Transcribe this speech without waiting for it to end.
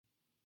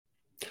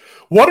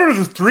What are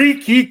the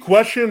three key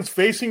questions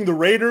facing the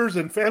Raiders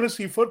in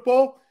fantasy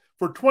football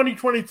for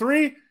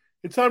 2023?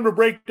 It's time to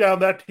break down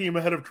that team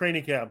ahead of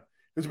training camp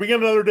as we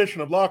begin another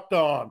edition of Locked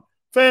On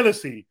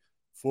Fantasy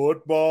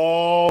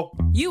Football.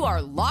 You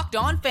are Locked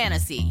On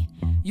Fantasy,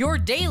 your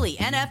daily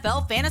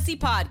NFL fantasy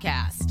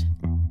podcast.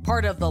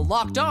 Part of the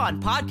Locked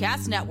On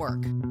Podcast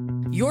Network,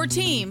 your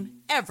team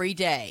every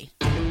day.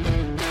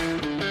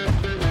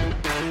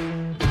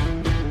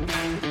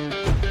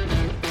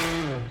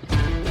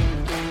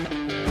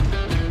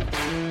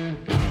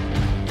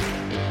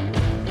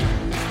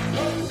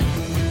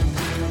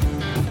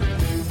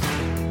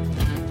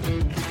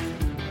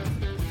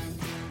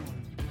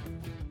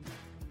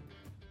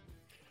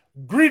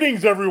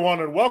 Greetings, everyone,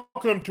 and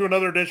welcome to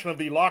another edition of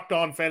the Locked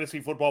On Fantasy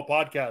Football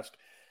Podcast.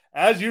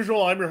 As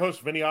usual, I'm your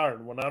host, Vinny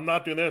Iron. When I'm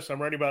not doing this,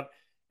 I'm writing about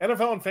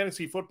NFL and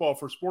fantasy football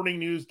for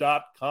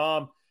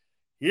sportingnews.com.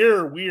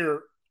 Here, we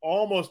are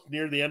almost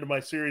near the end of my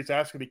series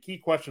asking the key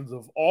questions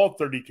of all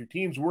 32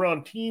 teams. We're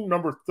on team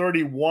number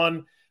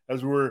 31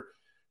 as we're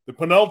the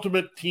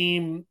penultimate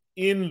team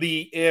in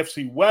the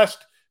AFC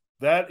West.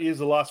 That is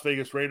the Las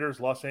Vegas Raiders.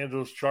 Los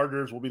Angeles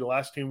Chargers will be the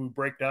last team we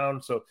break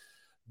down. So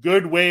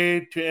good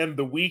way to end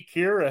the week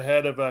here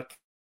ahead of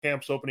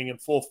camps opening in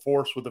full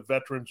force with the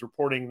veterans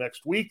reporting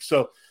next week.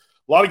 So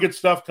a lot of good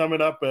stuff coming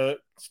up.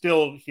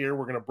 Still here,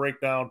 we're going to break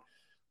down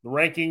the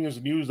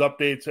rankings, news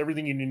updates,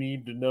 everything you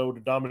need to know to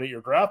dominate your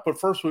draft. But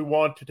first, we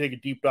want to take a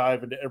deep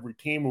dive into every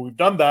team, and we've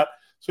done that.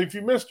 So if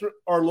you missed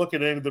our look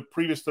at any of the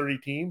previous 30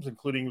 teams,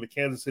 including the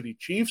Kansas City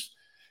Chiefs,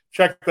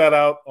 check that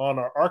out on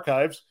our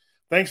archives.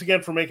 Thanks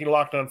again for making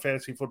Locked On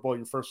Fantasy Football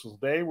your first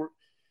day.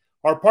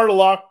 Are part of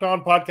Locked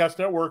On Podcast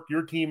Network,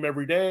 your team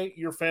every day,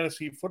 your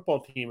fantasy football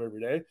team every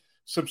day.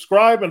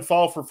 Subscribe and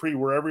follow for free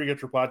wherever you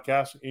get your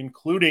podcasts,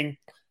 including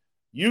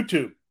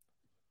YouTube.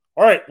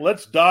 All right,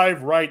 let's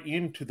dive right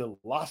into the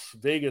Las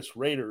Vegas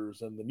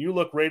Raiders and the new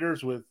look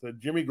Raiders with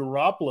Jimmy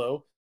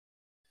Garoppolo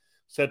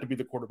set to be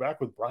the quarterback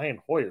with Brian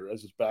Hoyer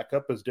as his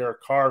backup as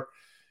Derek Carr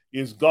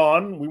is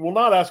gone. We will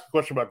not ask a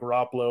question about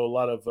Garoppolo. A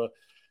lot of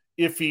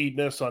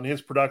iffiness on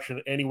his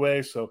production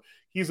anyway, so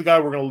he's the guy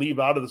we're going to leave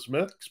out of this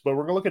mix, but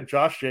we're going to look at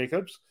Josh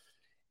Jacobs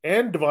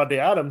and Davante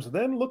Adams, and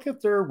then look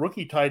at their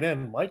rookie tight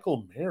end,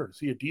 Michael Mayer. Is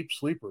he a deep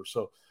sleeper?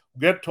 So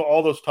we'll get to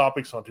all those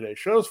topics on today's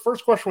show.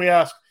 First question we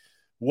ask,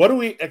 what do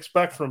we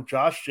expect from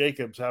Josh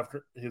Jacobs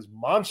after his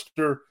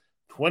monster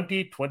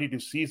 2022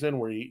 season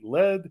where he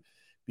led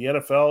the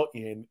NFL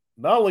in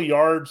not only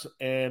yards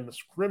and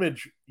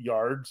scrimmage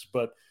yards,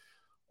 but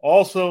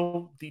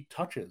also the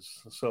touches?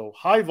 So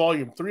high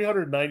volume,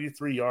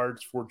 393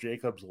 yards for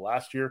Jacobs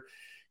last year.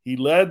 He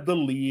led the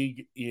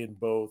league in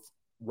both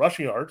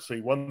rushing yards, so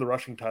he won the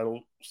rushing title.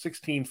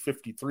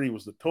 1,653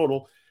 was the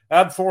total.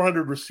 Add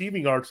 400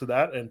 receiving yards to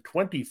that, and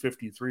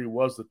 2,053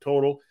 was the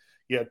total.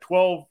 He had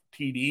 12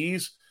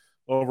 TDs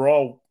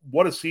overall.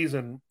 What a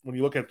season when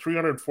you look at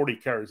 340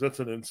 carries. That's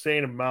an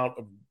insane amount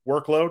of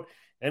workload,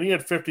 and he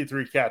had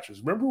 53 catches.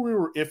 Remember, we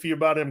were iffy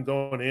about him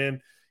going in.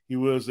 He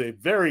was a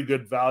very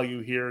good value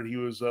here. He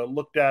was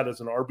looked at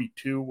as an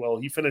RB2. Well,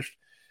 he finished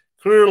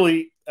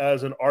clearly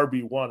as an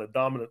RB1, a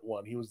dominant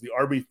one. He was the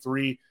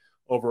RB3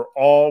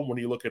 overall when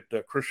you look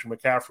at Christian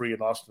McCaffrey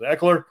and Austin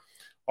Eckler.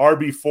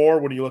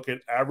 RB4 when you look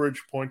at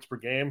average points per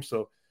game.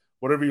 So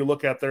whatever you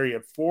look at there, he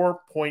had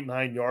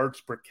 4.9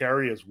 yards per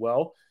carry as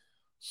well.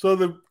 So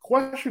the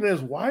question is,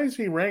 why is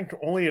he ranked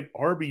only at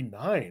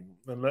RB9?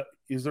 And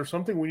is there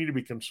something we need to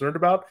be concerned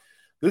about?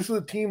 This is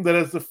a team that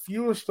has the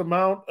fewest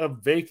amount of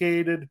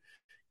vacated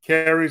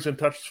carries and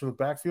touches from the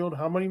backfield.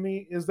 How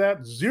many is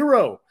that?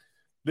 0.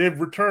 They've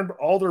returned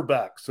all their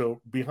backs. So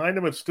behind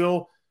them, it's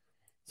still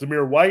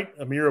Zamir White,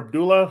 Amir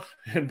Abdullah,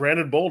 and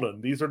Brandon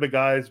Bolden. These are the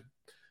guys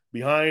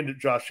behind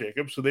Josh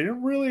Jacobs. So they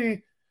didn't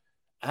really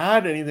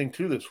add anything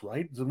to this,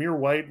 right? Zamir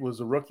White was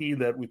a rookie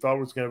that we thought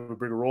was going to have a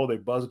bigger role. They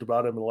buzzed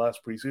about him in the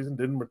last preseason.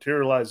 Didn't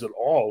materialize at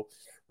all,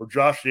 where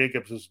Josh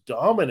Jacobs has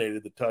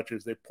dominated the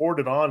touches. They poured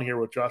it on here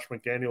with Josh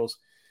McDaniels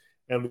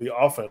and the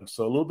offense.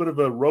 So a little bit of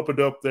a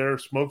rope-a-dope there,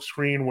 smoke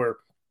screen, where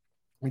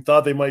we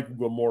thought they might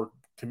go more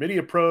committee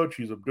approach.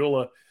 He's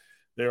Abdullah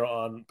there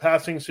on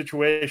passing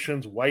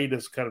situations. White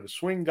is kind of a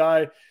swing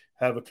guy.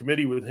 Have a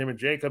committee with him and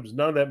Jacobs.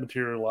 None of that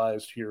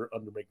materialized here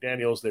under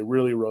McDaniels. They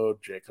really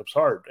rode Jacobs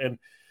hard. And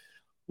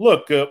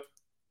look, the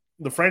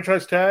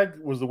franchise tag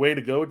was the way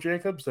to go with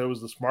Jacobs. That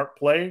was the smart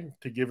play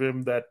to give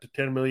him that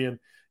 $10 million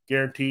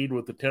guaranteed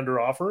with the tender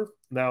offer.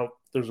 Now,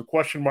 there's a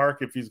question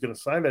mark if he's going to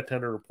sign that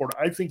tender report.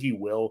 I think he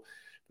will,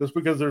 just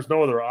because there's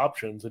no other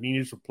options, and he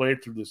needs to play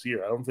through this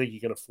year. I don't think he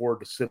can afford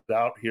to sit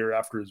out here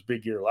after his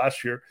big year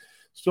last year.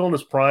 Still in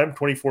his prime,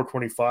 24,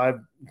 25,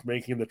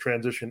 making the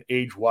transition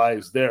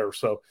age-wise there.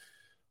 So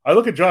I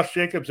look at Josh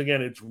Jacobs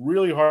again. It's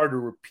really hard to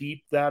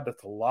repeat that.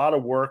 That's a lot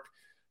of work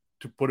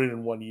to put it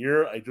in 1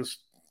 year. I just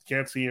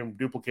can't see him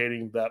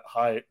duplicating that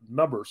high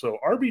number. So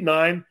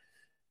RB9,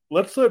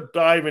 let's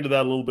dive into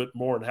that a little bit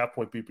more in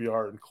half-point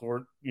PPR,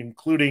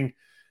 including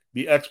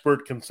the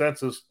expert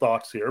consensus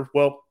thoughts here.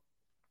 Well,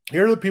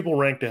 here are the people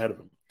ranked ahead of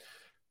him.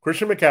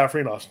 Christian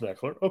McCaffrey and Austin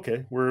Eckler.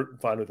 Okay, we're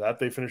fine with that.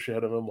 They finished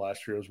ahead of him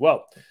last year as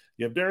well.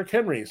 You have Derrick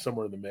Henry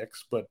somewhere in the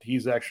mix, but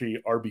he's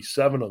actually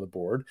RB7 on the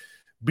board.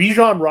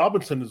 Bijan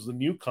Robinson is the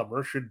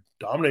newcomer, should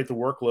dominate the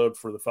workload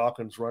for the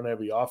Falcons'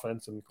 run-heavy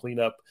offense and clean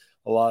up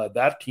a lot of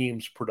that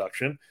team's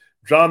production.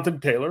 Jonathan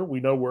Taylor, we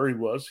know where he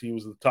was. He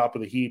was at the top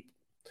of the heap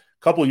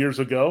a couple years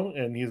ago,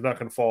 and he's not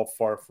going to fall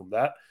far from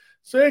that.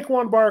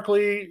 Saquon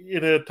Barkley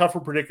in a tougher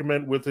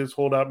predicament with his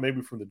holdout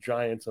maybe from the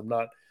Giants. I'm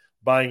not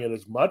buying it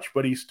as much,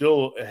 but he's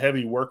still a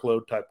heavy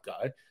workload type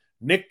guy.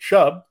 Nick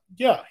Chubb,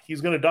 yeah,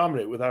 he's going to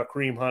dominate without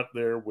Kareem Hunt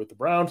there with the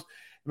Browns.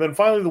 And then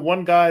finally, the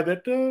one guy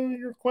that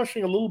you're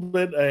questioning a little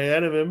bit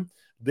ahead of him,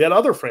 that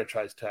other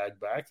franchise tag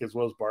back, as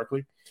well as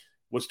Barkley,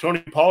 was Tony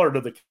Pollard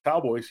of the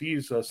Cowboys.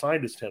 He's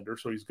signed his tender,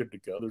 so he's good to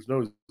go. There's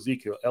no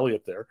Ezekiel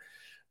Elliott there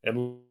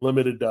and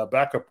limited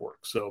backup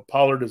work. So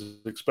Pollard is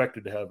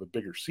expected to have a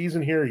bigger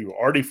season here. He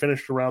already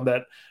finished around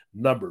that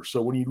number.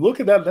 So when you look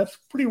at that, that's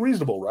pretty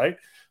reasonable, right?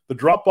 The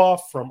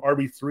drop-off from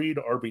RB3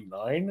 to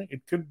RB9,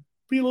 it could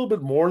be a little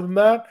bit more than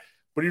that,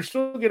 but you're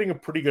still getting a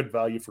pretty good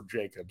value for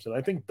Jacobs. And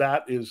I think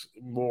that is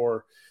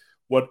more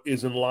what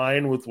is in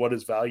line with what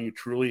his value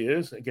truly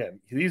is. Again,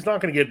 he's not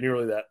going to get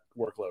nearly that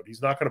workload.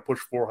 He's not going to push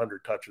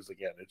 400 touches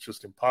again. It's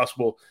just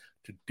impossible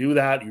to do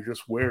that. You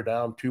just wear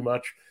down too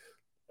much.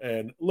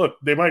 And look,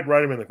 they might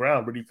ride him in the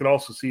ground, but you could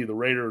also see the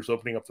Raiders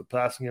opening up the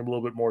passing game a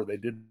little bit more. They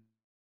did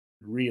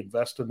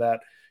reinvest in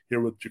that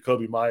here with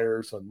Jacoby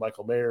Myers and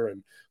Michael Mayer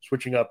and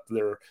switching up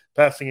their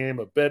passing game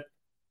a bit.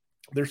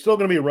 They're still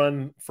going to be a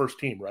run first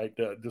team, right?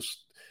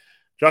 Just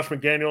Josh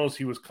McDaniels,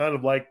 he was kind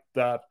of like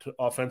that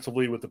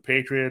offensively with the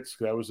Patriots.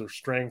 That was their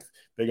strength.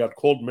 They got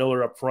Colt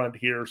Miller up front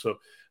here, so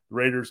the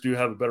Raiders do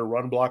have a better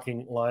run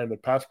blocking line than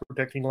pass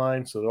protecting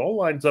line, so it all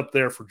lines up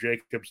there for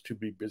Jacobs to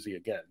be busy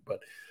again. But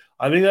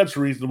I think that's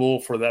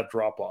reasonable for that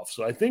drop-off.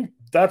 So I think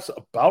that's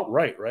about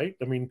right?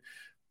 I mean,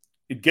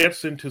 it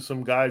gets into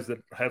some guys that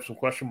have some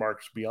question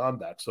marks beyond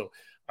that. So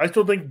I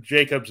still think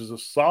Jacobs is a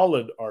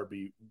solid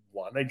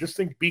RB1. I just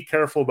think be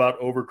careful about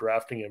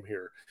overdrafting him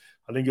here.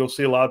 I think you'll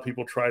see a lot of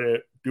people try to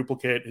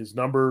duplicate his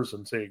numbers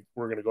and say,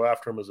 we're going to go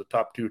after him as a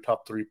top 2,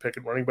 top 3 pick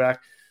at running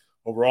back.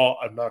 Overall,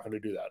 I'm not going to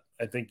do that.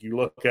 I think you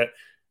look at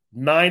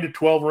 9 to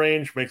 12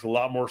 range makes a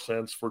lot more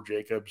sense for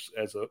Jacobs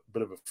as a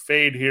bit of a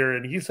fade here.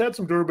 And he's had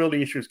some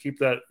durability issues. Keep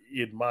that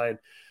in mind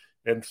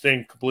and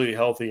staying completely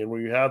healthy. And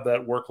when you have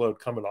that workload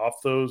coming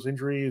off those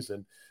injuries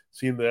and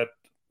seeing that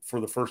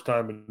for the first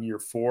time in year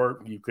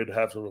 4, you could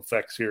have some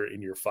effects here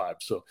in year 5.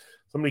 So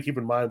something to keep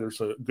in mind, there's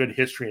a good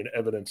history and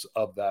evidence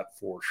of that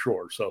for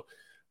sure. So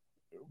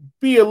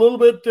be a little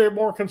bit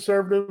more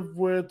conservative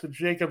with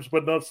Jacobs,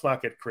 but let's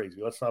not get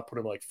crazy. Let's not put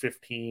him like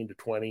 15 to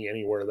 20,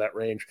 anywhere in that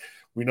range.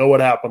 We know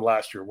what happened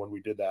last year when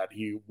we did that.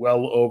 He well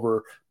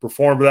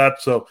overperformed that.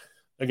 So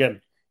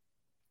again,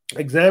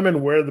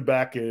 examine where the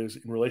back is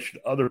in relation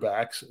to other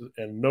backs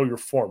and know your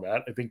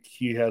format. I think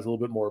he has a little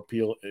bit more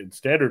appeal in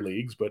standard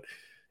leagues, but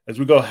as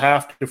we go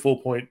half to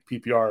full point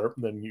PPR,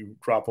 then you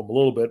drop him a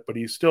little bit, but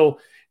he's still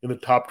in the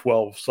top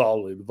 12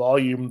 solidly. The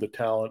volume, the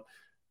talent,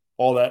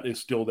 all that is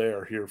still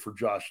there here for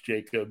Josh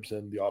Jacobs,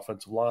 and the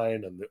offensive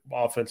line and the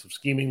offensive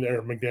scheming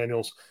there.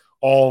 McDaniels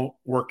all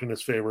worked in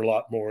his favor a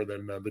lot more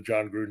than the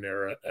John Gruden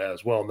era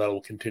as well, and that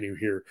will continue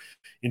here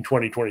in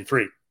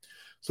 2023.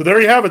 So there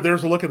you have it.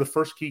 There's a look at the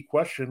first key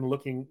question,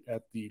 looking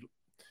at the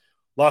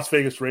Las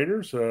Vegas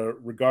Raiders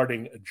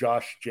regarding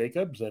Josh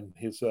Jacobs and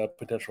his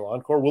potential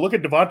encore. We'll look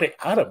at Davante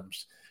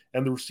Adams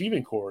and the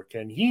receiving core.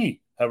 Can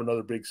he have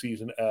another big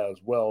season as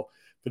well,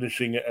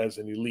 finishing as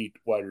an elite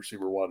wide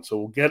receiver 1? So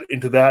we'll get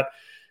into that,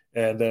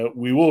 and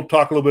we will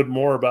talk a little bit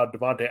more about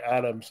Davante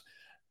Adams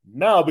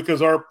now,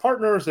 because our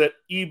partners at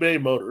eBay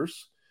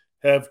Motors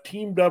have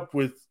teamed up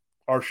with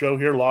our show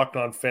here, Locked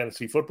On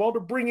Fantasy Football,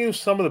 to bring you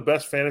some of the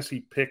best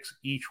fantasy picks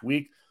each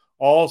week,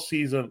 all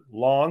season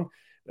long.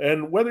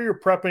 And whether you're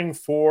prepping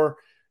for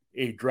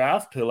a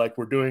draft like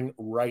we're doing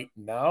right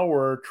now,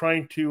 or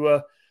trying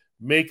to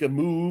make a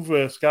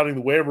move, scouting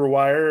the waiver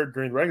wire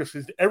during the regular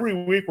season,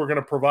 every week we're going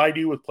to provide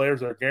you with players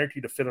that are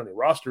guaranteed to fit on your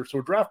roster.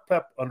 So draft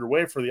prep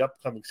underway for the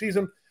upcoming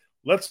season.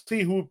 Let's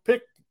see who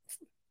picked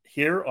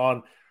here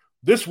on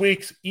this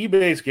week's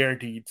eBay's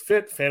Guaranteed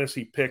Fit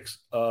Fantasy Picks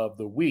of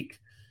the Week.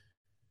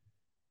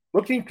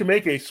 Looking to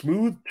make a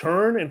smooth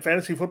turn in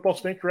fantasy football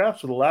snake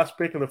drafts, so the last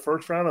pick in the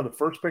first round and the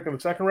first pick in the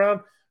second round,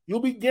 you'll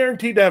be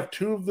guaranteed to have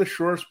 2 of the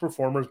surest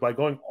performers by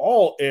going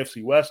all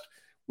AFC West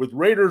with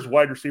Raiders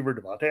wide receiver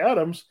Davante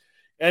Adams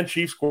and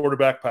Chiefs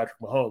quarterback Patrick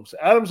Mahomes.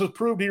 Adams has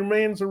proved he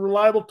remains a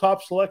reliable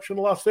top selection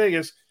in Las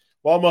Vegas,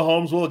 while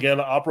Mahomes will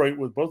again operate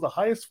with both the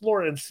highest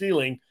floor and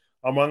ceiling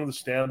among the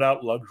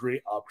standout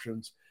luxury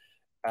options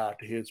at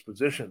his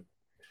position.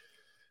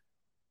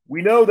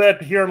 We know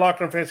that here on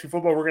Locked On Fantasy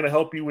Football, we're going to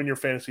help you win your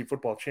fantasy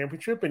football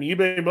championship, and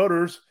eBay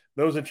Motors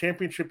knows a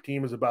championship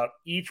team is about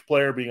each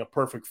player being a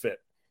perfect fit.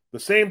 The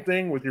same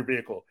thing with your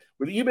vehicle.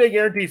 With eBay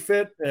Guaranteed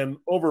Fit and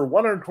over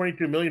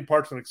 122 million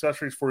parts and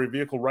accessories for your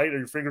vehicle right at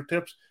your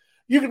fingertips,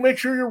 you can make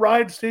sure your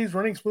ride stays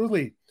running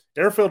smoothly.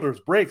 Air filters,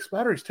 brakes,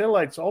 batteries,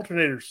 taillights,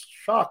 alternators,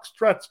 shocks,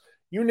 struts,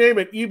 You name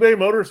it, eBay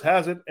Motors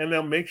has it, and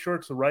they'll make sure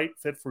it's the right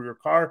fit for your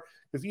car,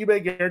 because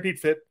eBay Guaranteed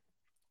Fit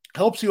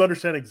helps you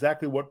understand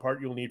exactly what part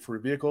you'll need for a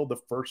vehicle the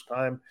first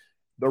time,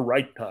 the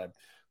right time.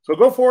 So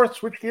go forth,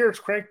 switch gears,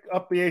 crank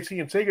up the AC,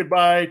 and say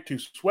goodbye to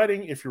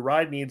sweating if your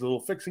ride needs a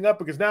little fixing up,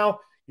 because now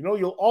you know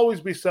you'll always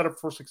be set up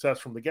for success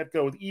from the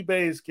get-go with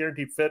eBay's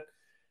Guaranteed Fit.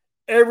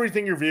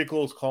 Everything your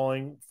vehicle is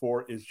calling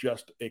for is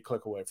just a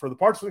click away. For the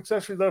parts and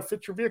accessories that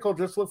fit your vehicle,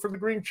 just look for the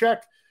green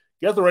check.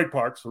 Get the right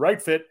parts, the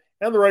right fit,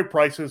 and the right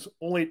prices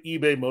only at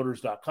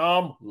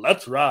ebaymotors.com.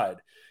 Let's ride.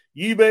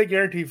 eBay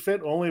Guaranteed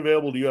Fit, only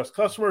available to U.S.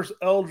 customers.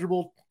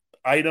 Eligible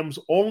items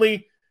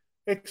only.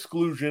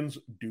 Exclusions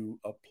do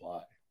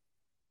apply.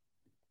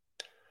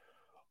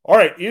 All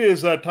right, it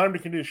is time to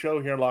continue the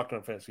show here on Locked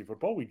On Fantasy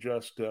Football. We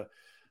just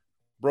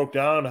broke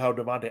down how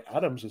Davante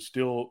Adams is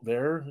still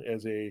there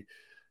as a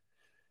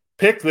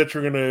pick that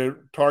you're going to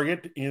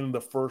target in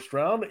the first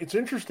round. It's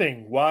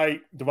interesting why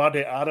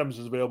Davante Adams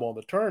is available on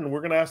the turn.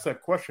 We're going to ask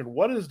that question.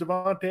 What is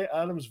Davante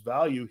Adams'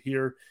 value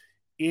here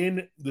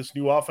in this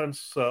new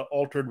offense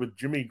altered with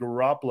Jimmy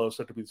Garoppolo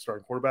set to be the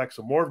starting quarterback?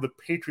 So more of the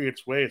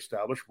Patriots way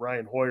established,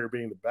 Ryan Hoyer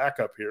being the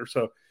backup here.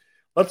 So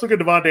let's look at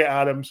Davante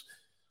Adams.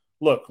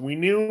 Look, we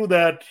knew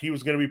that he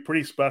was going to be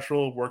pretty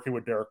special working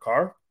with Derek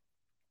Carr,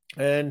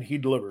 and he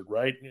delivered,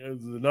 right? You know,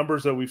 the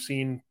numbers that we've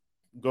seen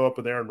go up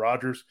with Aaron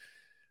Rodgers.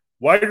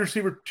 Wide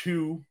receiver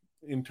 2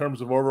 in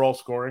terms of overall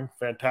scoring,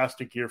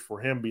 fantastic year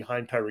for him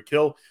behind Tyreek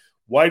Hill.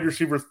 Wide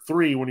receiver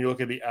 3 when you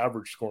look at the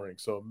average scoring.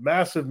 So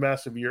massive,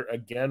 massive year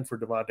again for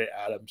Davante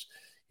Adams.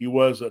 He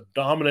was a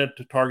dominant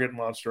target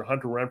monster.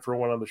 Hunter Renfrow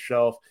went on the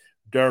shelf.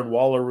 Darren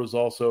Waller was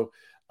also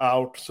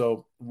out.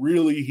 So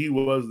really he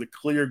was the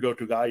clear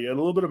go-to guy. You had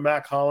a little bit of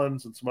Mac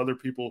Hollins and some other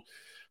people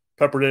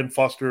peppered in,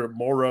 Foster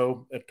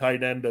Moreau at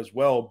tight end as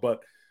well.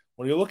 But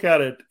when you look at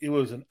it, it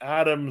was an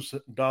Adams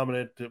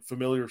dominant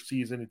familiar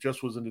season. It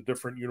just was in a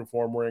different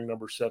uniform wearing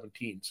number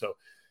 17. So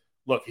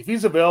look, if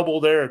he's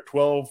available there at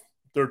 12,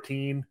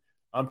 13,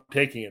 I'm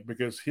taking it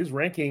because his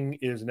ranking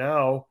is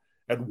now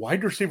at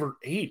wide receiver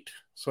 8.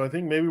 So I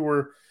think maybe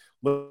we're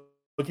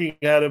looking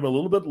at him a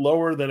little bit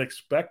lower than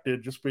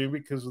expected, just maybe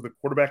because of the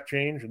quarterback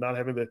change and not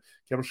having the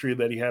chemistry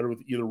that he had with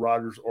either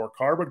Rodgers or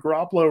Carr. But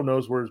Garoppolo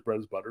knows where his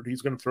bread is buttered.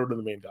 He's going to throw to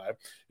the main guy.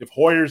 If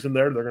Hoyer's in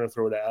there, they're going to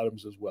throw to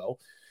Adams as well.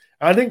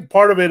 I think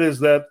part of it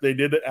is that they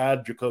did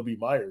add Jacoby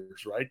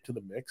Myers, right, to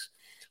the mix.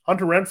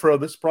 Hunter Renfrow,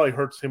 this probably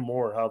hurts him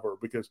more, however,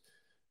 because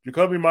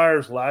Jacoby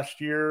Myers last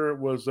year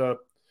was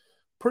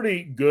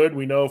pretty good,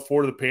 we know,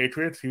 for the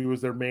Patriots. He was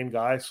their main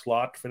guy.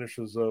 Slot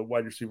finishes a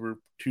wide receiver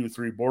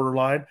 2-3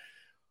 borderline.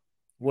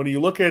 When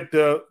you look at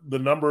the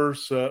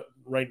numbers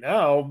right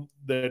now,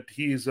 that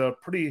he's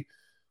pretty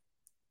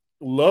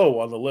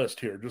low on the list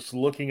here, just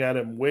looking at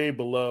him way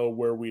below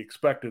where we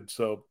expected.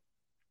 So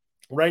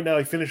right now,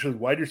 he finishes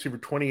wide receiver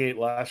 28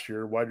 last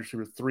year, wide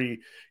receiver 3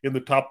 in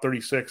the top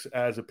 36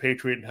 as a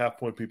Patriot and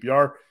half-point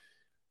PPR.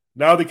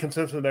 Now the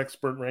consensus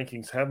expert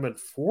rankings have him at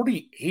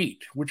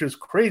 48, which is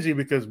crazy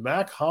because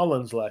Mac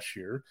Hollins last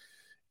year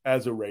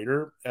as a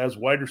Raider, as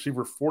wide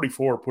receiver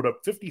 44, put up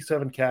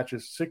 57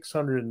 catches,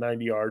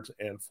 690 yards,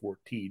 and 4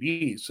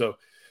 TDs. So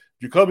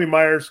Jacoby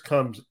Myers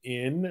comes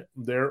in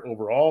there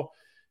overall,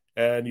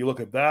 and you look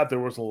at that, there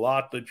was a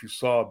lot that you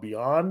saw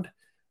beyond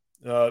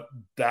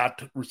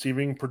that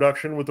receiving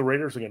production with the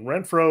Raiders. Again,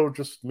 Renfrow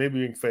just maybe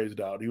being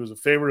phased out. He was a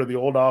favorite of the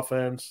old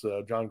offense.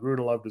 John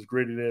Gruden loved his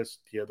grittiness.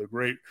 He had a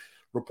great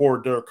rapport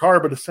with Derek Carr,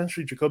 but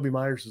essentially Jacoby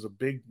Myers is a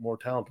big, more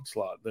talented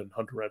slot than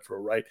Hunter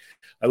Renfrow, right?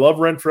 I love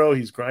Renfrow.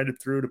 He's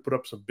grinded through to put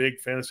up some big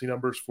fantasy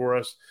numbers for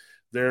us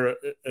there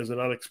as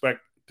an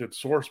unexpected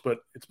source, but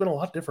it's been a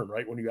lot different,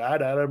 right? When you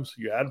add Adams,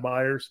 you add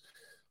Myers,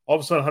 all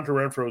of a sudden Hunter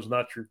Renfrow is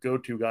not your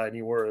go-to guy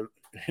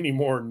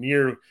anymore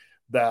near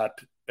that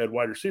at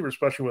wide receiver,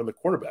 especially when the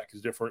quarterback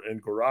is different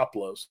in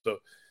Garoppolo. So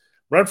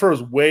Renfrow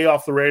is way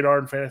off the radar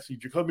in fantasy.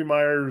 Jacoby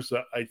Myers,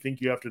 I think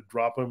you have to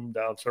drop him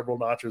down several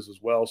notches as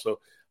well. So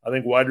I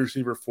think wide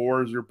receiver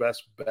 4 is your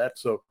best bet.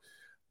 So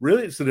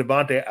really it's the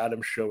Davante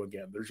Adams show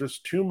again. There's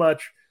just too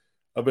much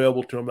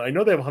available to him. I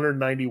know they have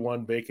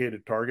 191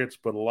 vacated targets,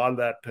 but a lot of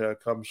that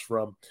comes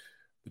from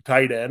the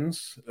tight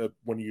ends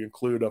when you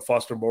include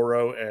Foster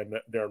Moreau and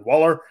Darren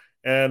Waller,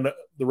 and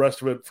the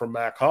rest of it from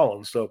Mac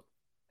Hollins. So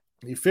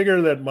you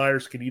figure that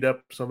Myers can eat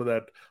up some of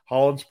that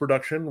Hollins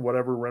production,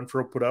 whatever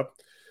Renfrow put up.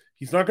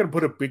 He's not going to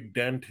put a big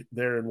dent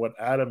there in what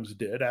Adams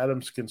did.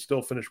 Adams can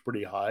still finish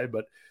pretty high,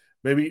 but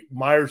maybe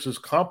Myers is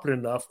competent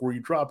enough where you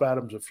drop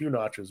Adams a few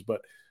notches.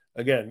 But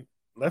again,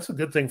 that's a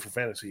good thing for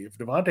fantasy. If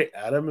Davante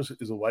Adams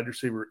is a wide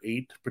receiver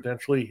 8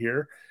 potentially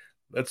here,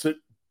 that's it.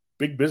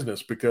 Big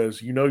business,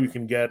 because you know you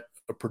can get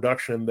a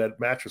production that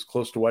matches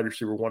close to wide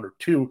receiver 1 or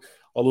 2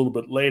 a little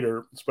bit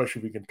later, especially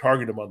if you can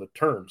target him on the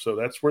turn. So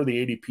that's where the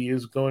ADP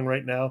is going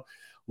right now, a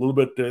little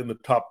bit in the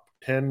top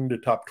 10 to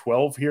top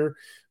 12 here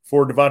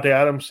for Davante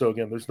Adams. So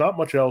again, there's not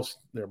much else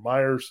there.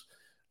 Myers,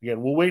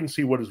 again, we'll wait and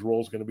see what his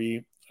role is going to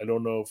be. I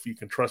don't know if you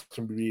can trust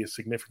him to be a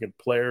significant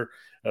player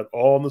at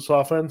all in this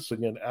offense.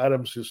 Again,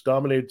 Adams just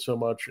dominated so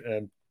much,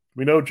 and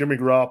we know Jimmy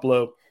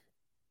Garoppolo,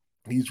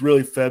 he's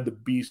really fed the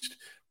beast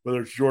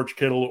whether it's George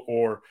Kittle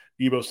or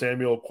Deebo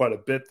Samuel, quite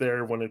a bit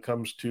there when it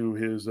comes to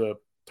his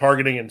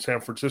targeting in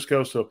San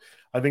Francisco. So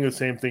I think the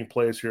same thing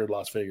plays here in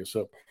Las Vegas.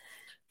 So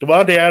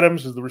Davante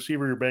Adams is the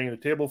receiver you're banging the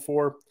table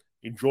for.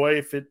 Enjoy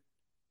if it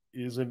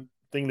isn't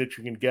thing that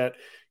you can get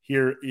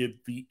here at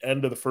the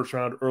end of the first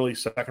round, early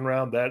second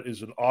round. That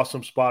is an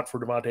awesome spot for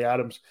Davante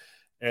Adams.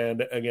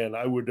 And again,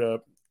 I would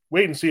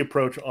wait and see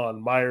approach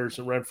on Myers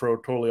and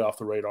Renfro, totally off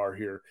the radar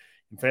here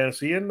in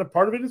fantasy. And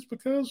part of it is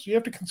because you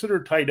have to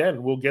consider tight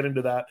end. We'll get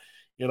into that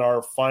in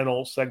our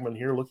final segment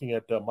here, looking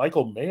at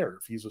Michael Mayer,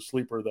 if he's a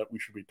sleeper that we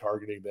should be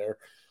targeting there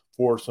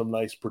for some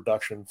nice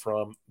production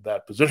from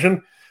that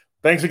position.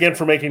 Thanks again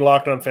for making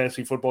Locked On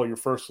Fantasy Football your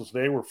first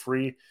today. We're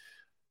free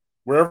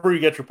wherever you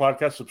get your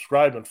podcast.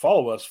 Subscribe and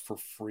follow us for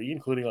free,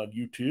 including on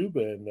YouTube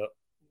and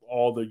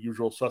all the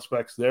usual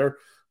suspects there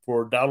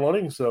for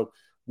downloading. So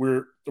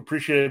we're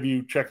appreciative of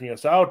you checking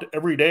us out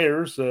every day.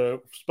 There's a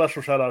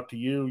special shout out to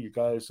you. You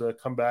guys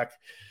come back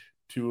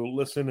to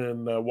listen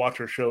and watch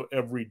our show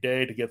every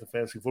day to get the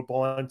fantasy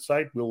football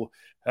insight. We'll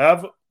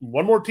have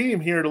one more team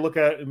here to look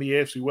at in the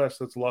AFC West.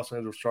 That's the Los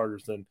Angeles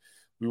Chargers. Then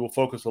we will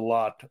focus a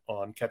lot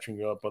on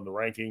catching up on the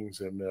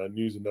rankings and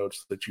news and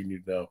notes that you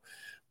need to know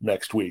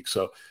next week.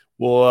 So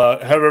we'll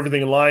have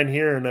everything in line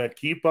here and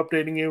keep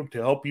updating you to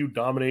help you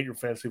dominate your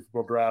fantasy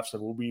football drafts.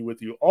 And we'll be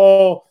with you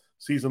all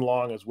season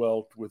long as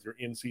well with your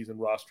in-season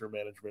roster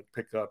management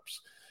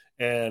pickups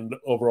and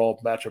overall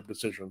matchup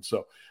decisions.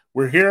 So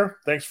we're here.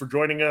 Thanks for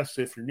joining us.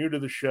 If you're new to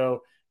the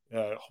show,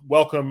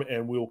 welcome,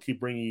 and we will keep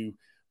bringing you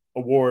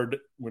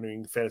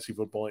award-winning fantasy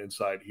football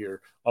insight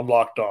here on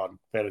Locked On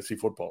Fantasy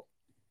Football.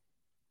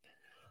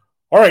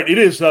 All right, it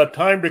is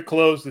time to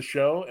close the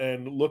show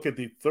and look at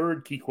the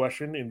third key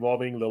question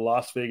involving the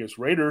Las Vegas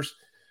Raiders.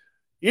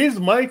 Is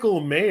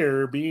Michael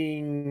Mayer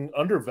being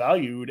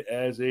undervalued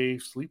as a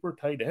sleeper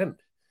tight end?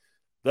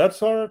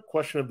 That's our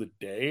question of the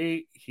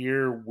day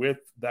here with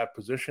that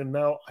position.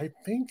 Now, I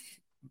think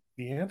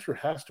the answer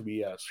has to be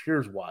yes.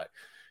 Here's why.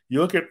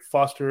 You look at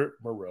Foster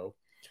Moreau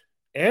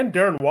and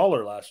Darren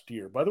Waller last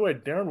year. By the way,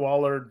 Darren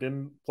Waller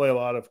didn't play a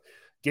lot of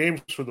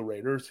games for the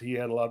Raiders. He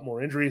had a lot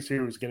more injuries here.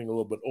 He was getting a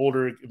little bit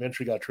older.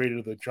 Eventually got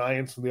traded to the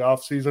Giants in the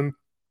offseason.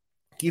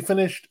 He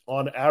finished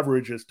on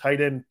average as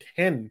tight end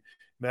 10 in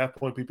that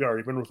point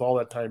PPR, even with all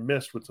that time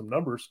missed with some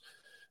numbers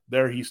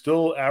there. He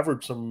still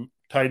averaged some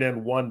tight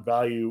end 1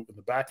 value in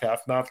the back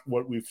half, not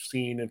what we've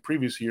seen in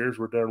previous years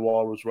where Darren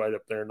Waller was right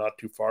up there, not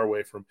too far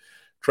away from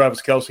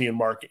Travis Kelce and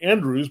Mark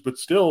Andrews, but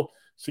still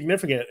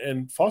significant.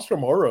 And Foster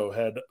Moreau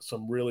had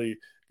some really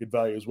good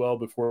value as well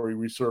before he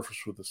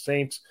resurfaced with the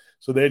Saints.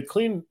 So they had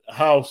cleaned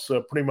house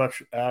pretty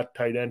much at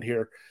tight end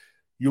here.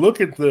 You look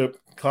at the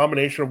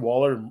combination of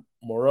Waller and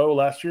Moreau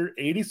last year,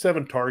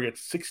 87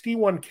 targets,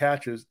 61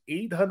 catches,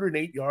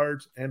 808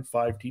 yards, and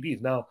 5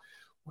 TDs. Now,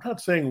 we're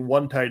not saying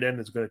one tight end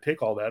is going to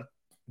take all that,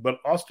 but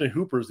Austin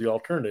Hooper is the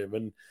alternative.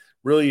 And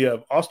really,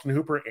 Austin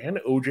Hooper and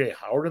O.J.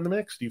 Howard in the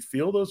mix. Do you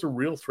feel those are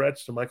real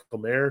threats to Michael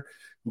Mayer,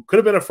 who could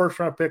have been a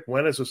first-round pick,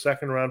 went as a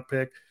second-round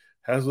pick,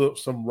 has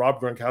some Rob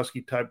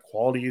Gronkowski-type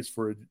qualities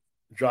for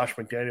Josh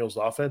McDaniels'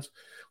 offense?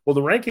 Well,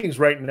 the rankings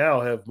right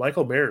now have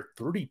Michael Mayer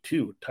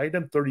 32, tight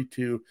end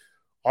 32,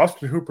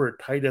 Austin Hooper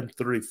at tight end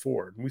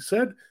 34. And we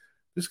said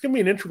this can be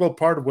an integral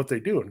part of what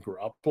they do. And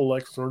Garoppolo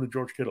likes throwing to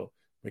George Kittle.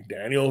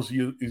 McDaniels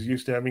is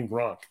used to having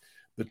Gronk.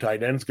 The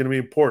tight end is going to be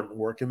important.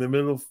 Work in the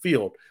middle of the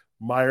field.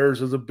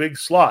 Myers is a big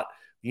slot.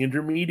 The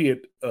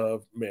intermediate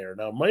of Mayer.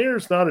 Now,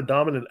 Mayer's not a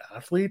dominant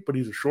athlete, but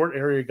he's a short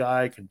area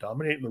guy, can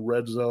dominate in the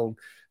red zone,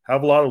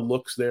 have a lot of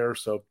looks there.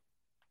 So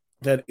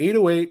that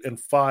 808 and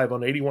 5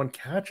 on 81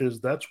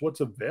 catches, that's what's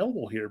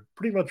available here.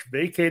 Pretty much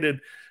vacated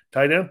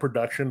tight end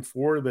production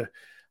for the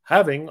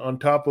having on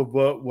top of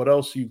what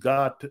else you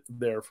got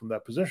there from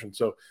that position.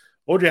 So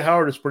O.J.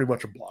 Howard is pretty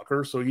much a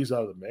blocker, so he's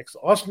out of the mix.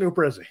 Austin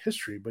Hooper has a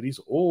history, but he's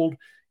old.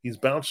 He's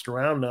bounced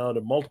around now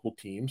to multiple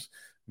teams.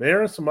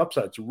 Mayer has some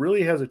upsides.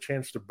 Really has a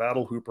chance to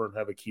battle Hooper and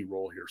have a key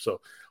role here.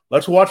 So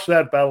let's watch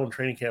that battle in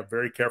training camp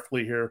very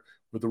carefully here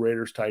with the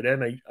Raiders tight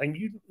end. I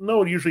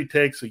know it usually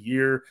takes a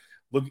year.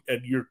 Look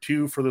at year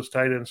 2 for those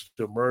tight ends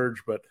to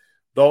emerge, but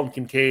Dalton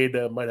Kincaid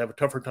might have a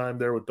tougher time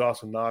there with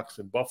Dawson Knox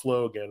in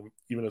Buffalo, again,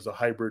 even as a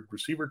hybrid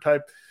receiver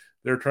type.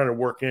 They're trying to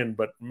work in,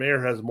 but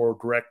Mayer has a more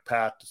direct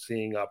path to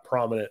seeing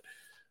prominent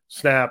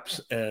snaps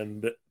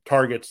and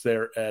targets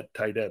there at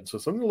tight end. So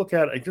something to look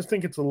at. I just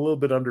think it's a little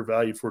bit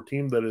undervalued for a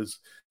team that is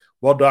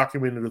well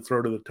documented to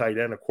throw to the tight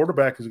end. A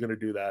quarterback is going to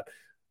do that.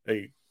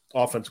 A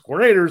offensive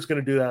coordinator is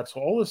going to do that. So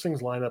all those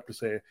things line up to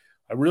say,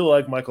 I really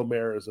like Michael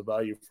Mayer as a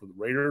value for the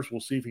Raiders. We'll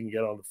see if he can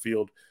get on the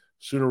field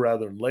sooner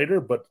rather than later.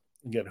 But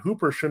again,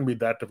 Hooper shouldn't be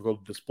that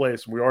difficult to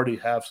displace. And we already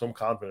have some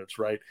confidence,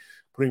 right?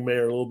 Putting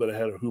Mayer a little bit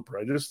ahead of Hooper.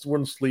 I just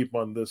wouldn't sleep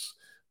on this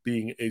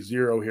being a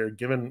 0 here,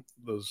 given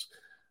those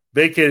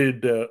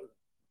vacated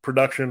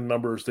production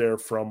numbers there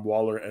from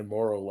Waller and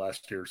Morrow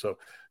last year. So,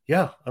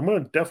 yeah, I'm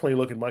going to definitely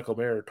look at Michael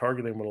Mayer,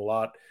 target him a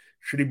lot.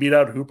 Should he beat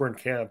out Hooper in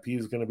camp,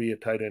 he's going to be a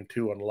tight end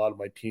 2 on a lot of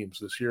my teams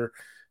this year.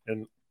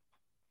 And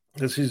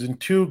this is in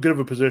too good of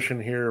a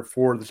position here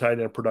for the tight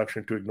end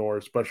production to ignore,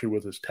 especially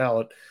with his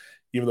talent.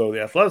 even though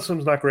the athleticism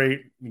is not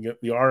great, you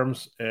get the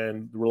arms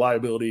and the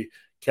reliability,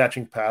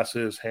 catching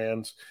passes,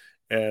 hands,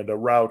 and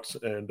routes,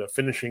 and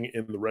finishing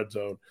in the red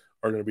zone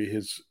are going to be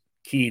his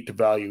key to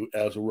value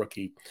as a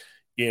rookie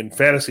in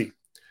fantasy.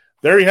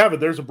 There you have it.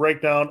 There's a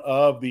breakdown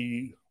of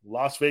the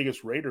Las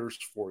Vegas Raiders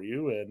for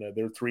you, and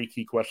their 3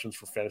 key questions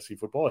for fantasy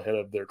football ahead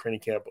of their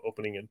training camp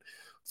opening in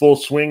full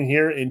swing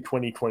here in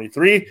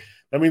 2023.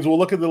 That means we'll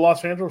look at the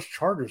Los Angeles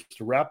Chargers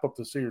to wrap up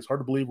the series. Hard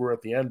to believe we're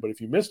at the end, but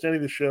if you missed any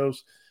of the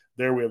shows,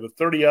 there we have the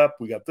 30 up.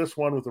 We got this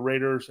one with the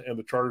Raiders and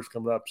the Chargers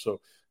coming up.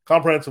 So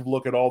comprehensive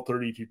look at all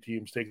 32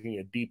 teams, taking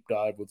a deep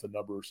dive with the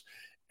numbers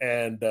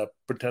and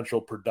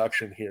potential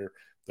production here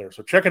there.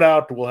 So check it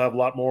out. We'll have a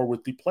lot more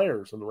with the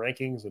players and the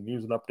rankings and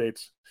news and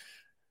updates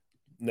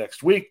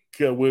next week.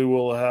 We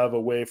will have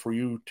a way for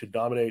you to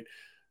dominate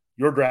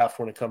your draft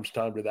when it comes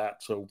time to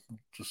that. So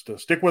just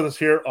stick with us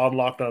here on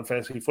Locked On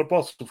Fantasy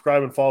Football.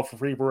 Subscribe and follow for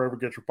free wherever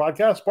you get your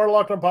podcast. Part of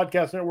Locked On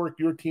Podcast Network,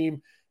 your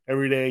team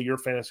every day, your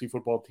fantasy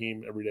football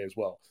team every day as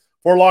well.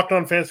 For Locked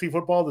On Fantasy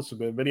Football, this has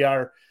been Vinny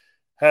Iyer.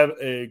 Have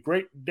a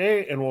great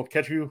day, and we'll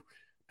catch you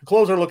to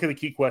close our look at the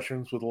key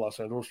questions with the Los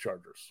Angeles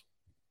Chargers.